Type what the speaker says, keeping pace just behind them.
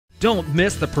Don't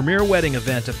miss the premier wedding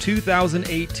event of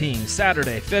 2018,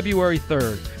 Saturday, February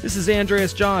 3rd. This is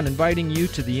Andreas John inviting you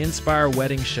to the Nspire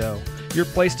Wedding Show, your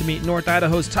place to meet North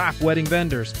Idaho's top wedding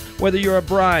vendors. Whether you're a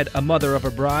bride, a mother of a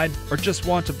bride, or just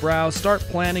want to browse, start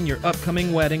planning your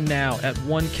upcoming wedding now at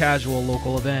one casual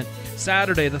local event.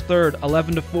 Saturday the 3rd,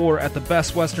 11 to 4 at the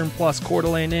Best Western Plus Coeur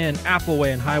d'Alene Inn,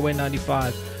 Appleway and Highway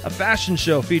 95. A fashion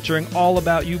show featuring All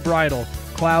About You Bridal,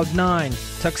 Cloud 9,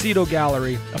 Tuxedo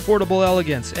Gallery, Affordable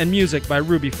Elegance, and music by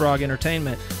Ruby Frog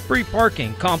Entertainment. Free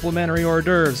parking, complimentary hors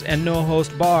d'oeuvres, and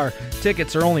no-host bar.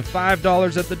 Tickets are only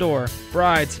 $5 at the door.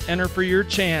 Brides, enter for your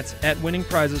chance at winning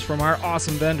prizes from our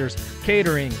awesome vendors: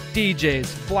 catering, DJs,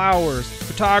 flowers,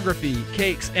 photography,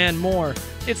 cakes, and more.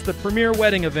 It's the premier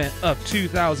wedding event of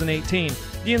 2018.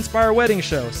 The Nspire Wedding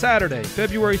Show, Saturday,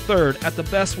 February 3rd at the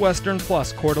Best Western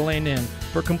Plus Coeur d'Alene Inn.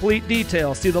 For complete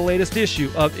details, see the latest issue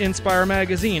of Nspire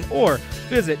magazine or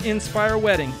visit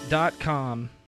inspirewedding.com.